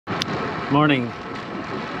Morning,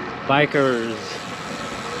 bikers,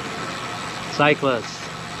 cyclists.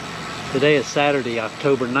 Today is Saturday,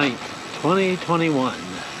 October 9th, 2021.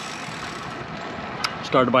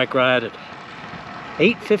 Started a bike ride at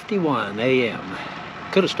 8:51 a.m.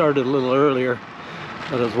 Could have started a little earlier,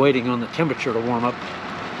 but I was waiting on the temperature to warm up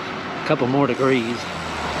a couple more degrees.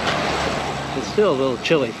 It's still a little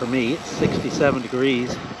chilly for me. It's 67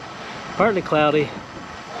 degrees, partly cloudy,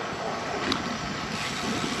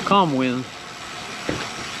 calm wind.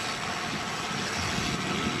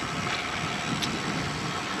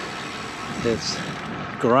 It's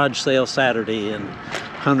garage sale Saturday in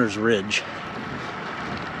Hunter's Ridge.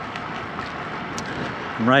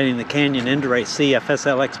 I'm riding the Canyon Endurance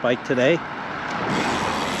CFSLX bike today.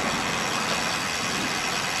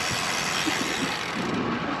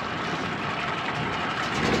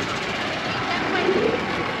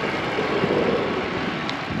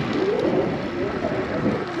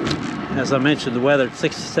 As I mentioned, the weather at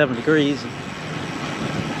 67 degrees.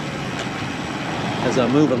 As I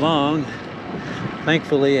move along,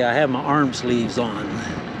 thankfully I have my arm sleeves on.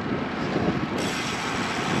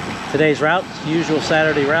 Today's route, usual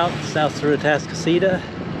Saturday route, south through Atascocita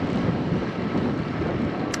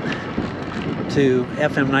to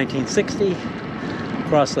FM 1960,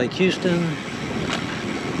 across Lake Houston,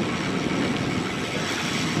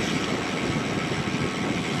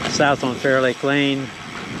 south on Fair Lake Lane,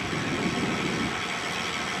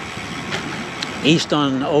 east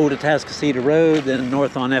on Old Atascocita Road, then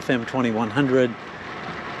north on FM 2100,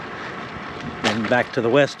 and back to the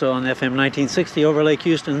west on FM 1960 over Lake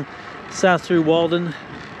Houston, south through Walden.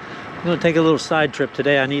 I'm going to take a little side trip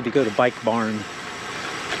today. I need to go to Bike Barn,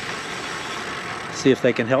 see if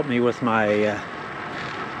they can help me with my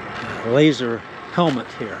laser helmet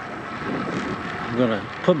here. I'm going to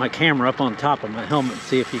put my camera up on top of my helmet and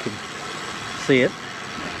see if you can see it.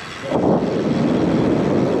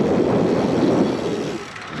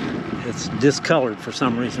 It's discolored for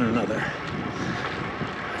some reason or another.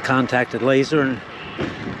 I contacted Laser and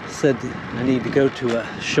said I need to go to a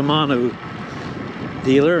Shimano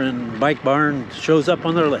dealer, and Bike Barn shows up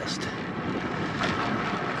on their list.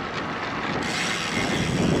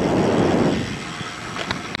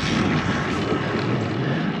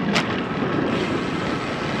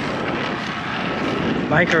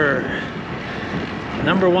 Biker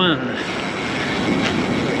number one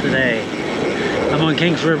for today. I'm on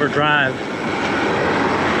Kings River Drive,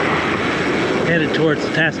 headed towards the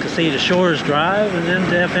Atascocita Shores Drive and then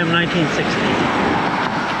to FM 1960.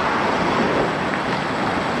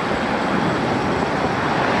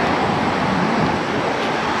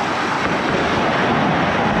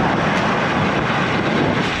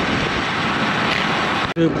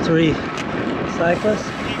 Group 3 cyclists.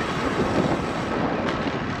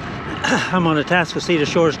 I'm on Atascocita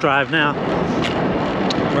Shores Drive now,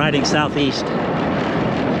 riding southeast.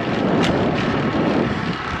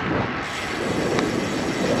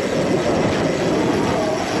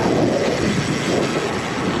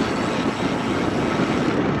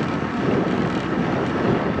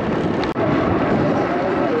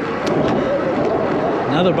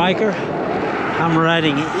 Another biker. I'm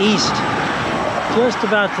riding east, just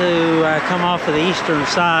about to come off of the eastern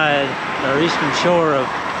side, or eastern shore of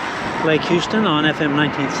Lake Houston on FM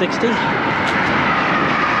 1960.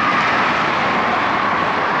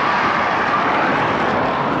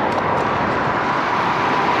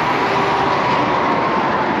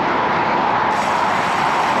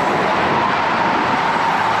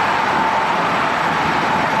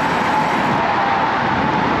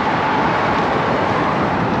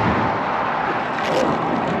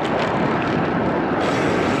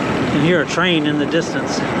 You can hear a train in the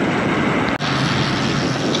distance.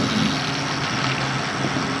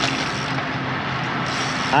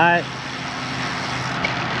 I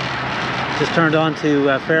just turned on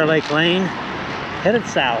to Fair Lake Lane, headed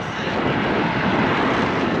south.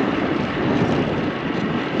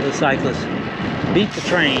 The cyclists beat the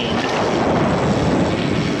train.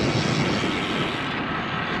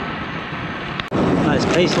 Nice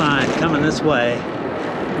pace line coming this way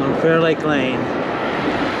on Fair Lake Lane.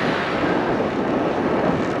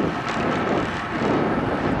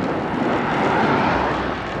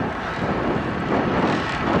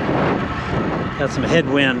 Got some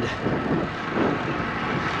headwind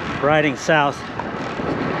riding south.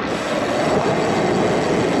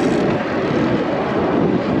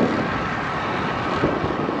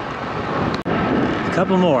 A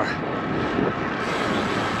couple more.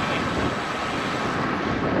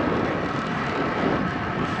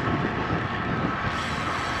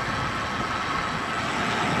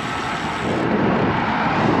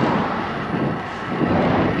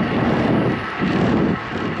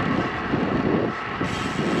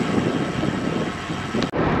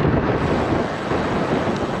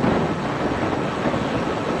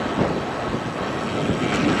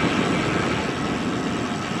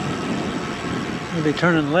 We'll be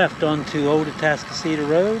turning left onto Old Atascocita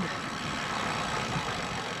Road.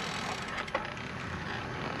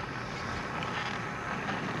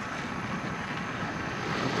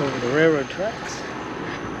 Up over the railroad tracks.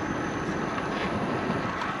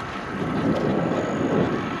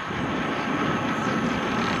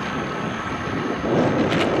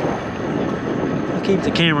 I'll keep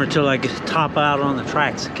the camera till I top out on the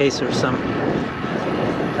tracks in case there's some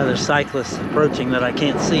other cyclists approaching that I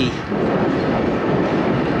can't see.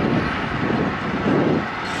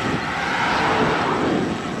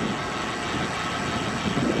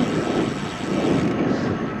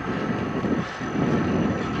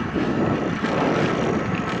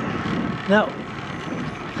 Now,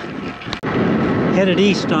 headed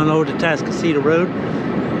east on Old Atascocita Road,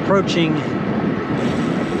 approaching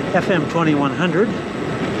FM 2100.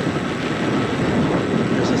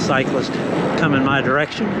 There's a cyclist coming my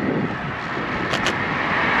direction. Two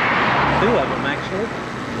of them, actually.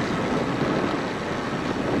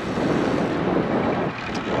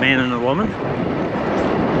 A man and a woman.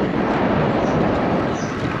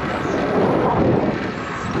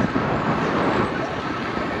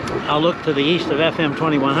 I'll look to the east of FM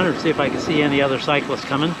 2100, see if I can see any other cyclists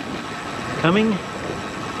coming.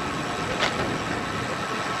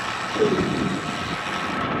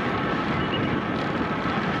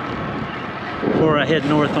 Before I head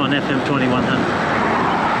north on FM 2100.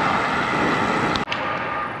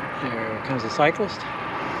 Here comes a cyclist.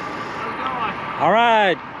 All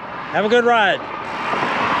right, have a good ride.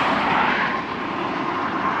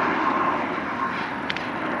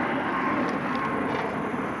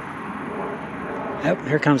 Yep,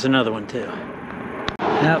 here comes another one too.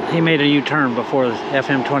 Yep, he made a U-turn before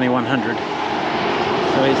FM 2100.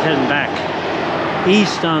 So he's heading back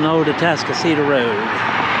east on Old Atascocita Road.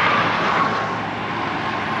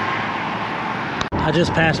 I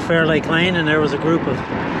just passed Fair Lake Lane and there was a group of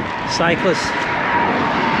cyclists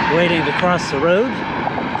waiting to cross the road.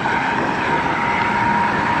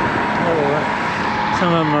 Oh,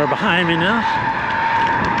 some of them are behind me now.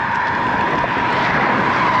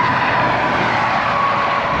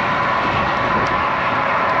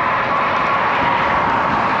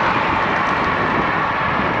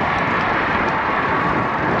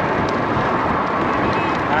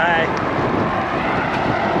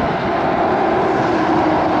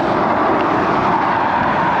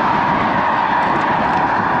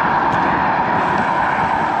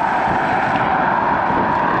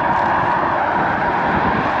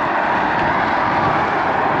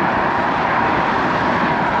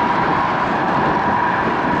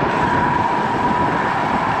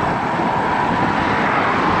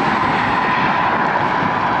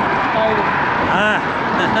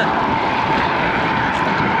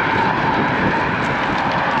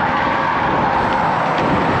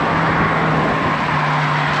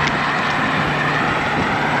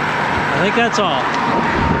 I think that's all.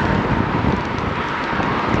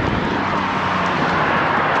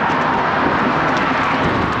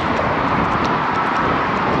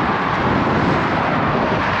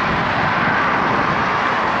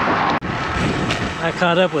 I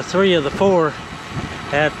caught up with 3 of the 4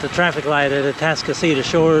 at the traffic light at Atascocita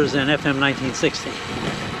Shores and FM 1960.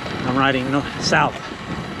 I'm riding south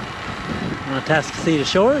on Atascocita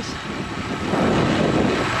Shores.